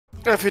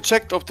Have you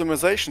checked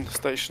optimization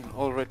station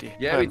already?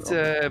 Yeah, it's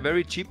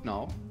very cheap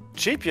now.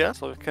 Cheap, yeah?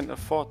 So you can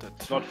afford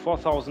it. Not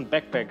 4,000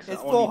 backpacks.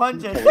 It's only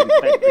 400. 2,000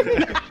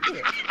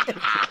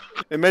 backpacks.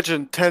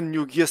 Imagine 10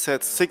 new gear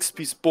sets,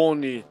 6-piece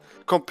bony,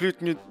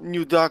 complete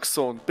new dark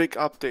zone, big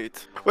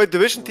update. Wait,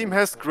 Division team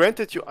has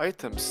granted you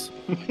items.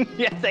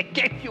 Yes, I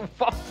gave you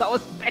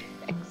 4,000 backpacks.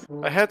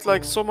 I had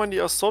like so many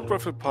assault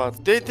rifle parts.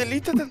 They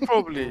deleted it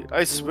probably,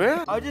 I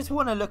swear. I just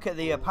want to look at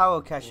the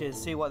apparel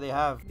caches, see what they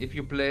have. If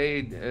you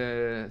played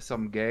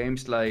some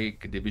games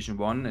like Division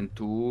 1 and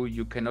 2,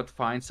 you cannot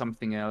find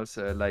something else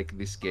like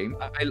this game.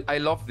 I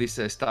love this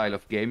style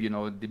of game, you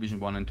know, Division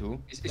 1 and 2.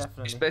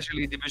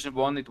 Especially Division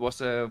 1, it was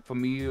for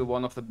me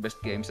one of the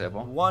best games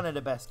ever. One of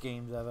the best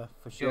games ever,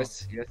 for sure.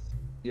 Yes,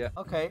 yeah.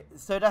 Okay,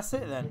 so that's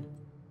it then.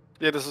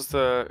 Yeah, this is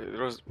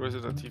the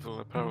Resident Evil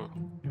apparel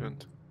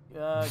event.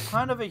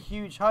 Kind of a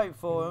huge hype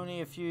for only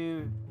a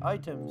few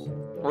items.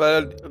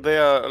 Well, they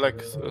are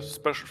like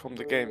special from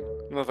the game,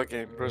 another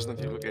game,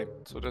 Resident Evil game.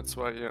 So that's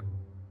why, yeah.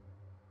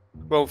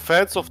 Well,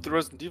 fans of the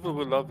Resident Evil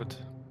will love it.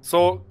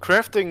 So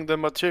crafting the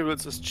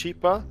materials is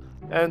cheaper,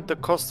 and the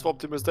cost for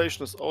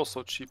optimization is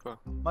also cheaper.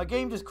 My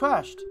game just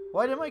crashed.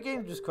 Why did my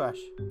game just crash?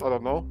 I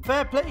don't know.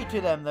 Fair play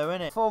to them though,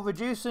 innit? For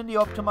reducing the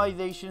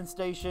optimization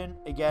station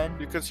again.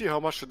 You can see how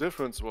much the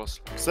difference was.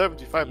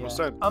 75%.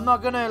 Yeah. I'm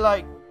not gonna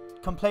like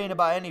complain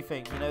about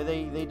anything, you know,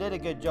 they did a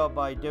good job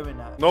by doing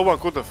that. No one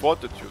could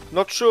afford it, dude.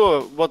 Not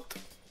sure what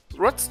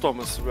Redstorm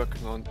is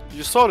working on.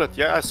 You saw that,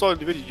 yeah? I saw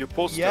the video you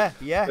posted.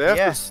 Yeah. They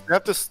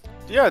have this.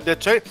 Yeah, they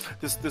changed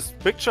this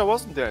picture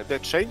wasn't there. They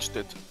changed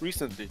it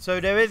recently. So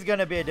there is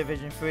gonna be a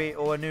Division 3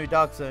 or a new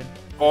Dark Zone.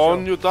 Or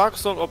new Dark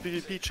Zone or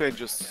PvP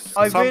changes.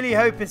 I really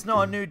hope it's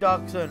not a new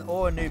Dark Zone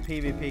or a new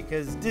PvP,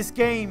 because this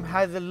game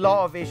has a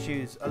lot of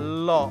issues. A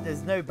lot.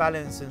 There's no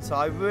balance, and so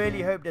I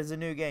really hope there's a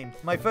new game.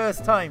 My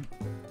first time.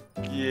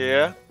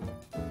 Yeah.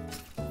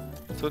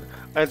 So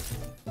and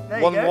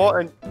There one you go.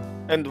 more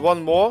and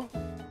one more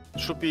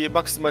should be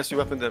maximize your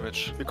weapon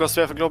damage, because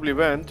we have a global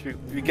event.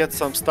 We get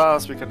some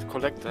stars we can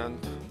collect and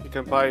we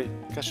can buy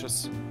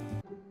caches.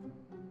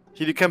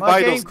 You can buy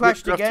My game those.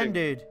 crashed again,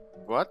 dude.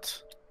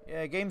 What?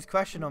 Yeah, game's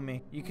crashing on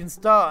me. You can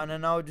start and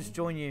then I'll just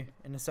join you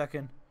in a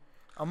second.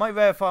 I might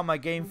verify my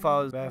game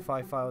files.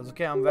 Verify files.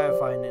 Okay, I'm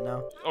verifying it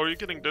now. Are you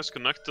getting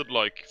disconnected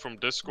like from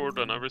Discord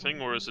and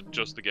everything, or is it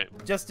just the game?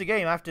 Just the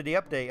game after the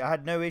update. I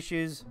had no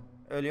issues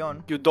early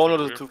on. You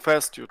downloaded it too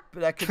fast, dude.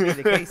 But that could be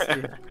the case,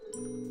 dude.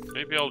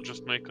 Maybe I'll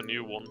just make a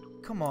new one.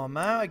 Come on,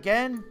 man.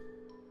 Again?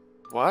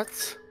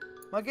 What?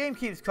 My game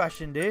keeps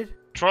crashing, dude.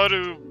 Try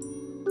to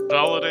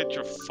validate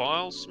your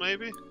files,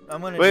 maybe?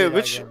 I'm gonna Wait, do that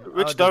which again. I'll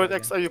do that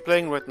DirectX again. are you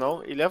playing right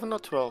now? 11 or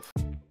 12?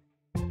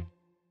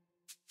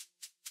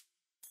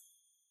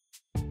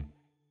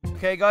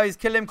 Okay, guys,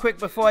 kill him quick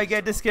before I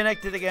get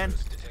disconnected again.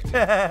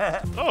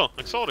 Oh,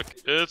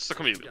 exotic. It's the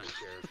chameleon.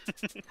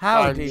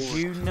 How I did knew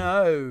you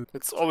know?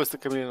 It's always the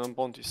chameleon on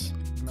bounties.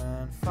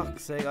 Man,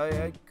 fuck's sake.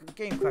 I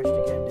game crashed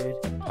again,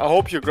 dude. I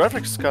hope your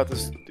graphics card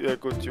is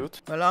good, dude.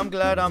 Well, I'm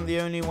glad I'm the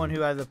only one who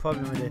has a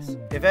problem with this.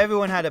 If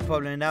everyone had a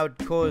problem, that would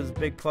cause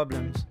big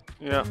problems.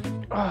 Yeah.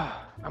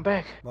 I'm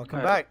back.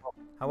 Welcome back.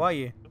 How are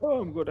you?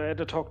 Oh, I'm good. I had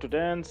to talk to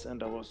Dance,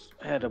 and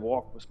I had a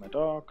walk with my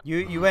dog.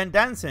 You went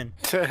dancing?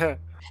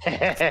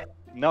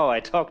 No, I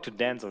talked to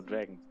Dance of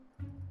Dragons.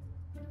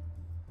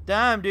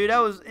 Damn, dude, that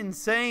was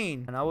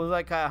insane. And I was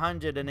like at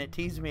 100 and it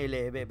teased me a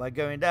little bit by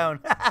going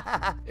down.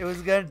 It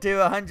was going to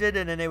 100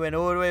 and then it went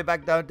all the way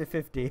back down to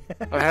 50.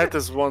 I had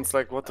this once,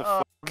 like, what the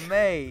Oh, fuck?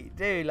 mate,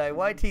 dude, like,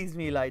 why tease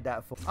me like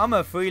that for? I'm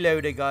a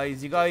freeloader,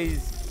 guys. You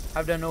guys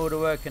have done all the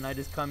work and I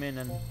just come in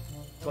and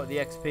got the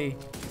XP.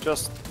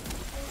 Just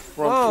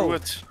run Whoa. through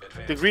it.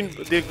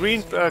 The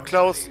green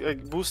clouds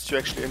boost you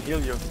actually and heal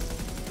you.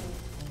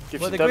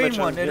 Give Well, you the green damage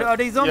one, and- are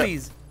they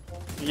zombies?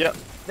 Yeah.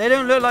 They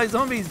don't look like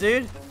zombies,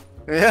 dude.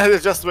 Yeah, they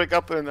just wake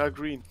up and are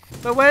green.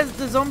 But where's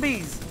the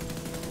zombies?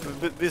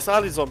 These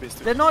are the zombies,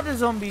 dude. They're not the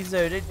zombies,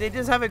 though. They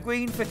just have a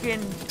green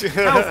freaking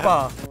health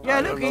bar. Yeah,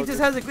 I look, don't he know, just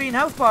dude. has a green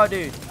health bar,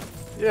 dude.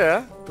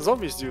 Yeah,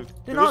 zombies, dude.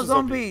 They're It not is a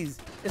zombie. zombies.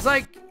 It's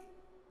like,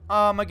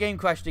 my game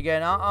crashed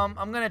again.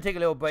 I'm gonna take a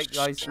little break,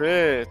 guys.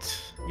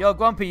 Shit. Yo,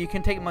 Grumpy, you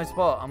can take my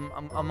spot.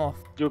 I'm off.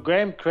 Your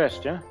game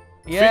crashed, yeah?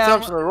 Yeah, 3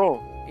 times in a row.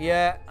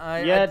 yeah.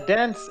 Yeah,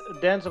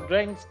 Dance of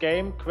Dragons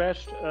game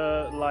crashed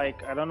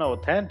like, I don't know,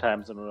 10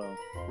 times in a row.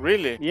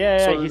 Really?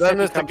 Yeah, So he then said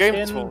he it's the comes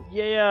game's in. fault.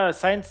 Yeah,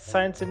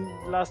 science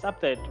in last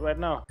update right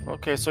now.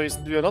 Okay, so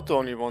you're not the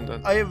only one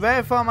then. I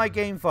verified my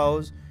game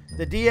files.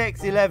 The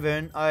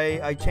DX11,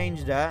 I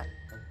changed that.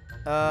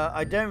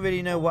 I don't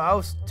really know what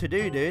else to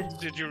do, dude.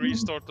 Did you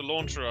restart the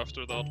launcher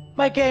after that?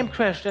 My game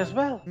crashed as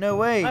well. No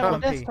way, I'm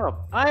on Grumpy.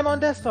 desktop. I'm on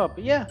desktop.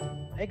 Yeah,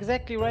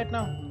 exactly right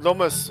now.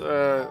 Loma's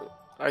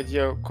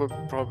idea could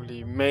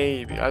probably,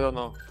 maybe, I don't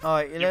know.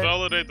 Alright, You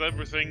validate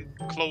everything,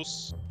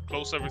 close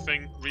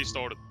everything,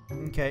 restart it.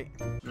 okay.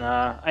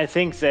 Nah, I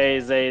think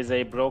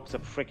they broke the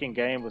freaking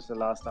game with the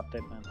last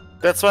update, man.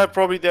 That's why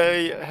probably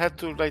they had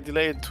to like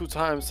delay it 2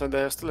 times and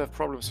they still have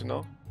problems, you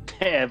know?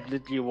 They have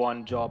literally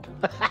one job.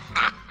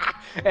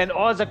 And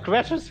all the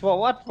crashes for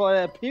what?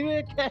 For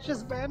period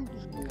crashes, man?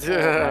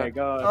 Oh my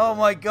god. Oh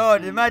my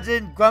god,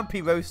 imagine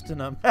Grumpy roasting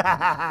them.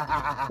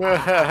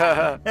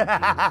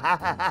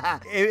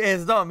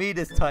 It's not me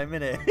this time,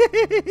 innit?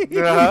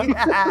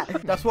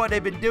 That's what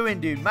they've been doing,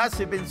 dude. Mats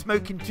have been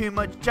smoking too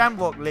much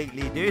Jamrock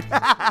lately, dude.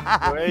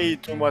 Way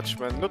too much,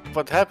 man. Look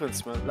what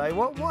happens, man. Like,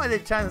 what are the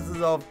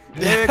chances of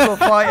Lyrical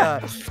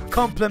Fighter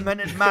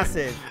complimented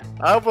Massive?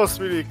 I was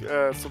really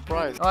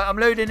surprised. Alright, I'm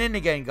loading in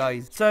again,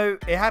 guys. So,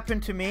 it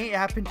happened to me, it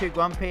happened to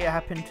Grumpy, it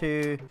happened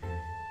to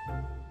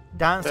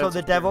Dance of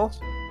the Devil.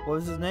 What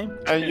was his name?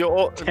 And you're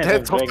all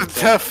dead of the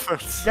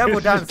devils. Devil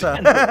Dancer.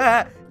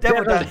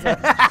 Devil Dancer.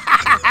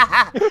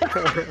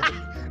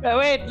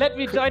 Wait, let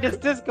me join his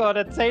Discord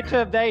and say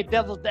to him, hey,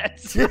 Devil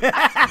Dance.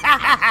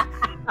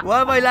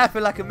 Why am I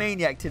laughing like a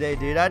maniac today,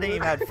 dude? I didn't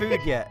even have food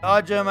yet.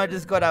 Arjum, I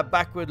just got that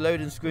backward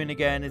loading screen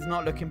again. It's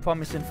not looking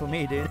promising for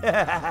me, dude.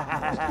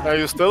 Are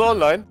you still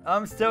online?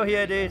 I'm still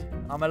here, dude.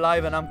 I'm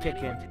alive and I'm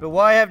kicking. But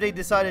why have they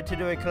decided to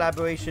do a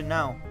collaboration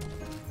now?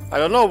 I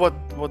don't know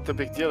what the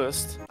big deal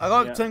is. I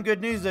got some good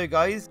news though,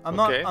 guys. I'm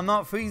Okay.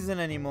 not freezing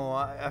anymore.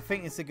 I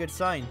think it's a good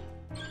sign.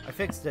 I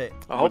fixed it.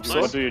 I hope so.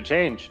 What do you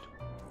change?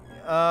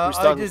 I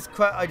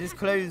just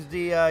closed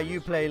the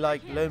Uplay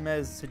like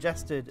Lomez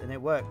suggested, and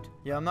it worked.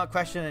 Yeah, I'm not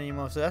crashing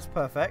anymore, so that's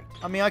perfect.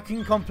 I mean, I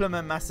can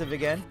compliment Massive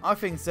again. I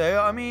think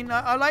so. I mean,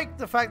 I like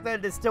the fact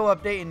that they're still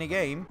updating the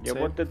game. Yeah,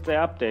 what did they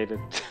update it?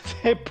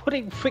 They're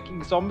putting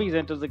freaking zombies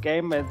into the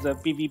game as a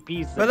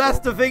PvP system. But that's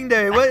the thing,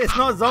 though. Well, it's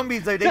not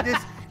zombies though.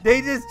 They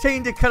just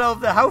changed the color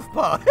of the health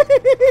bar.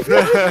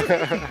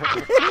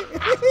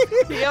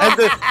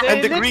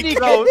 And the green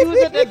cloud. They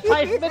used it in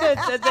 5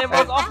 minutes and they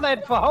was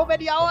offline for how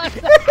many hours?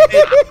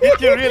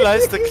 Did you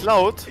realize the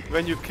cloud,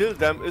 when you kill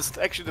them, is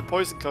actually the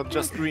poison cloud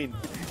just green?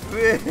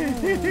 Really?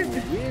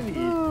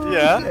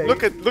 Yeah,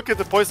 look at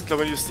the poison cloud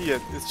when you see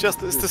it. It's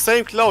the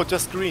same cloud,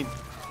 just green.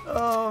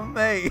 Oh,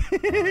 mate.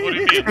 What do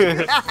you mean?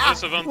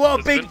 This event What a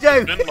has big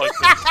been joke. like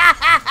this.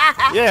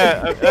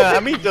 Yeah, I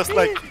mean just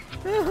like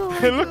Oh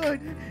my look, God.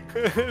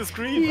 it's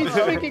green. He's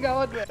freaking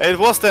out, man. It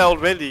was there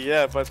already,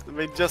 yeah, but I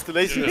mean just the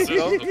laziness, you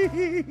know.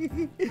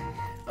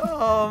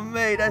 Oh,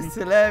 mate, that's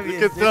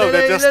hilarious. You can tell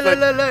they just like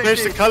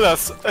changed the dude.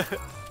 colors.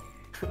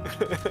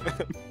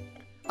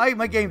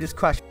 My game just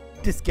crashed.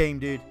 This game,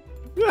 dude.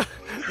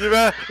 you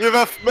were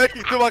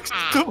making too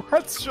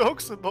much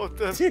jokes about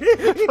that.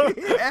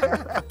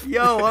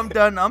 Yo, I'm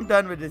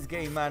done with this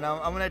game, man. I'm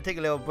gonna take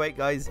a little break,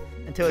 guys,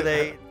 until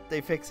they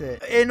fix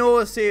it. In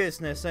all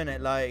seriousness,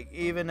 innit? Like,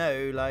 even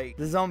though like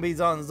the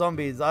zombies aren't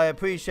zombies, I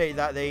appreciate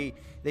that they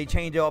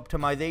changed the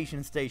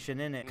optimization station,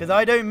 innit? Because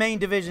I don't main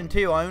Division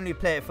 2, I only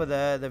play it for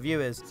the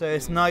viewers. So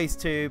it's nice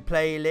to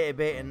play a little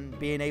bit and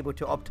being able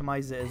to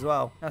optimize it as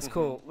well. That's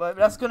cool. But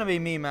that's gonna be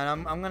me,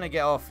 man. I'm gonna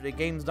get off. The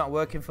game's not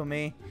working for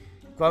me.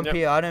 Grumpy,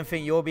 Yep. I don't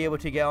think you'll be able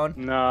to get on.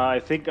 Do No, I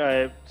think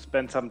I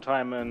spent some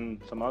time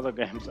in some other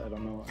games. I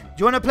don't know.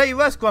 you want to play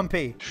Rust,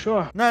 Grumpy?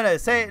 Sure. No,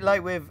 say it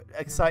like with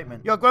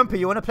excitement. Yo, Grumpy,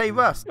 you want to play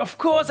Rust? Of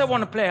course I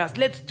want to play us.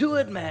 Let's do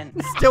it, man.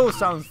 Still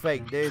sounds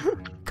fake,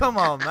 dude. Come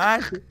on,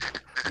 man.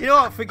 You know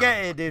what?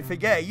 Forget it, dude.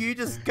 Forget it. You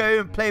just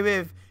go and play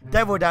with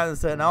Devil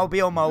Dancer and I'll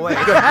be on my way.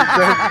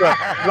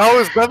 Now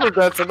it's Devil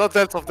Dancer, not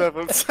Dance of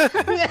Devils.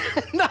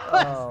 No,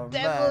 Oh,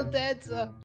 Devil man. Dancer.